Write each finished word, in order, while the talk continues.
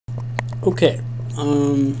Okay,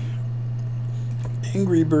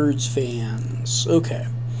 Angry Birds fans. Okay,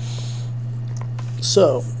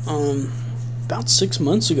 so about 6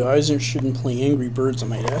 months ago, I was interested in playing Angry Birds on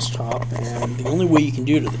my desktop, and the only way you can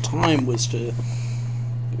do it at the time was to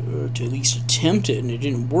at least attempt it, and it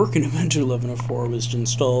didn't work in Ubuntu 11.04. Was to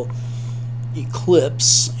install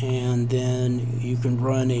Eclipse, and then you can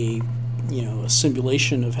run a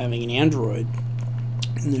simulation of having an Android.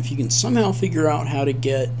 And if you can somehow figure out how to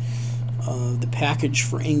get the package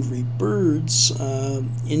for Angry Birds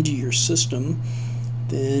into your system,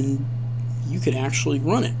 then you could actually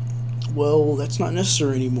run it. Well, that's not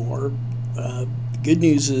necessary anymore. The good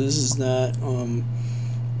news is that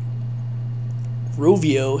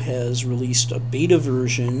Rovio has released a beta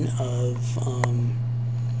version of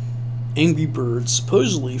Angry Birds,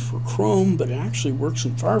 supposedly for Chrome, but it actually works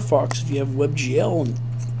in Firefox if you have WebGL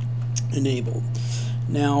enabled.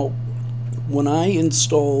 Now, when I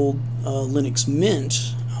installed Linux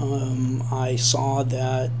Mint, I saw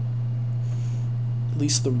that at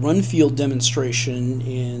least the run field demonstration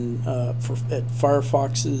at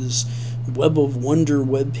Firefox's Web of Wonder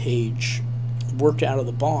webpage worked out of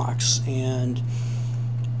the box, and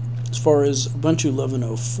as far as Ubuntu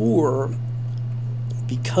 11.04,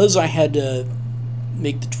 because I had to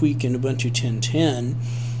make the tweak in Ubuntu 10.10,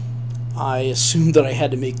 I assumed that I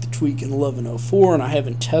had to make the tweak in 11.04, and I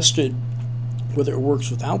haven't tested whether it works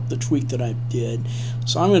without the tweak that I did.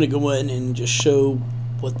 So I'm going to go in and just show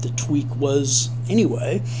what the tweak was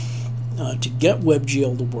anyway to get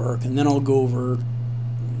WebGL to work, and then I'll go over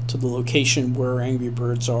to the location where Angry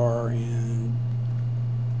Birds are and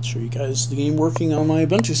show you guys the game working on my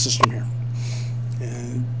Ubuntu system here.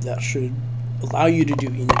 And that should allow you to do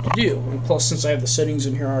what you need to do. And plus, since I have the settings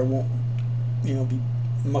in here, I won't be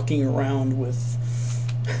mucking around with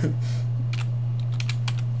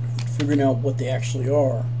figuring out what they actually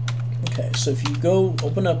are. Okay, so if you go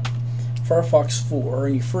open up Firefox 4,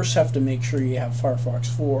 and you first have to make sure you have Firefox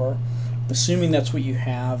 4, assuming that's what you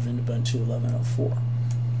have in Ubuntu 11.04.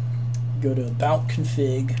 Go to About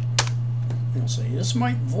Config, and it'll say, this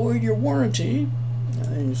might void your warranty, and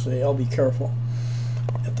then you say, I'll be careful.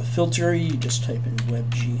 At the filter, you just type in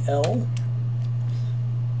WebGL,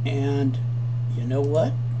 and you know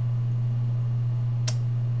what?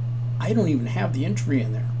 I don't even have the entry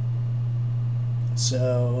in there.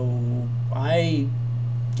 So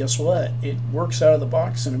guess what? It works out of the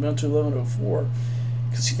box in Ubuntu 11.04.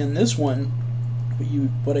 Because in this one,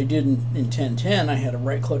 what I did in 10.10, I had to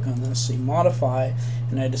right click on this, say modify,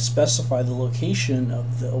 and I had to specify the location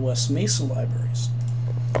of the OS Mesa libraries.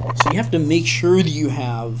 So you have to make sure that you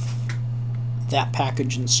have that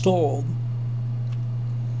package installed,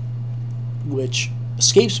 which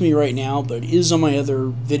escapes me right now, but is on my other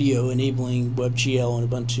video enabling WebGL in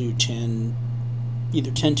Ubuntu 10,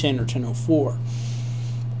 either 10.10 or 10.04.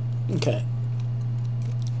 Okay.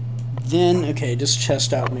 Then, just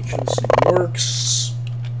test out, make sure this thing works.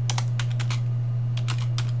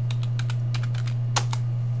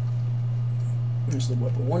 There's the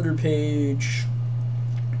Web of Wonder page.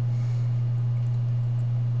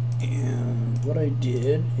 And what I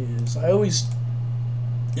did is, I always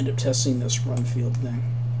end up testing this run field thing.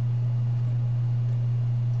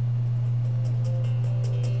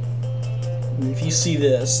 And if you see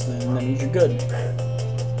this, then that means you're good.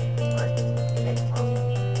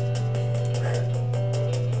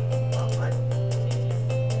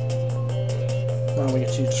 I don't want to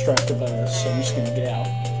get too distracted by this, so I'm just going to get out.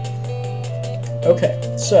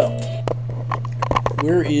 Okay, so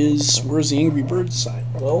where's the Angry Birds site?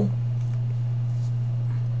 Well,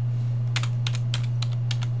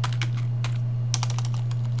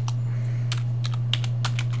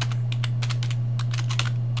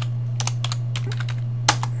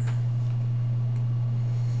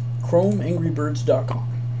 ChromeAngryBirds.com.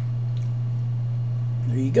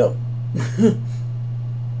 There you go.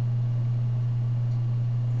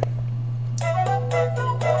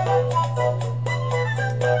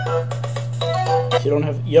 You don't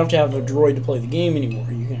have to have a Droid to play the game anymore.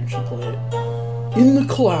 You can actually play it in the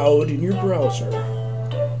cloud in your browser.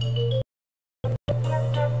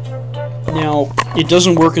 Now, it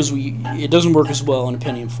doesn't work as well in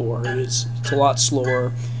Pentium 4. It's a lot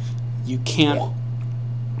slower. You can't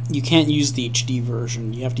use the HD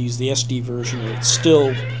version. You have to use the SD version, and it's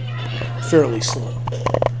still fairly slow.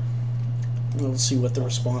 Let's see what the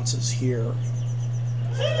response is here.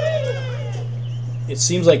 It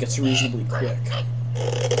seems like it's reasonably quick.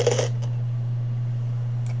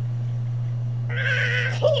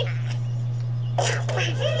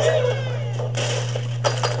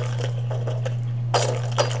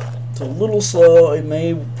 It's a little slow. It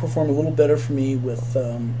may perform a little better for me with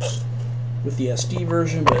with the SD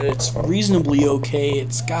version, but it's reasonably okay.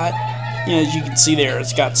 It's got, as you can see there,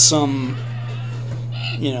 it's got some,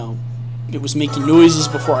 it was making noises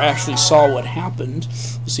before I actually saw what happened.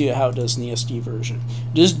 We'll see how it does in the SD version.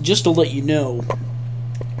 Just to let you know,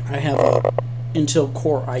 I have a Intel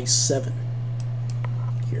Core i7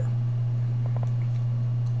 here.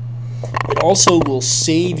 It also will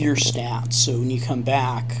save your stats, so when you come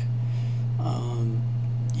back,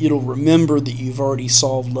 it'll remember that you've already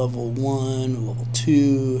solved level 1, level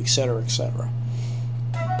 2, etc., etc.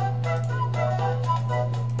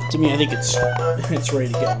 To me, I think it's ready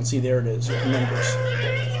to go. And see, there it is. It remembers.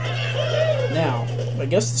 Now, I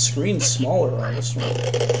guess the screen's smaller on this one.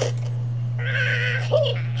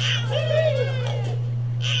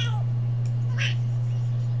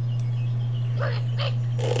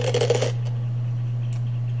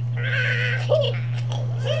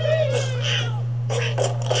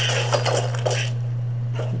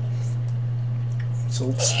 So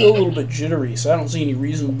it's still a little bit jittery, so I don't see any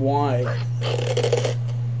reason why,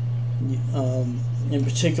 in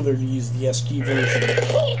particular, to use the SD version.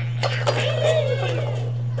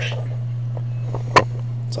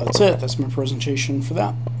 So that's it. That's my presentation for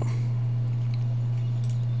that.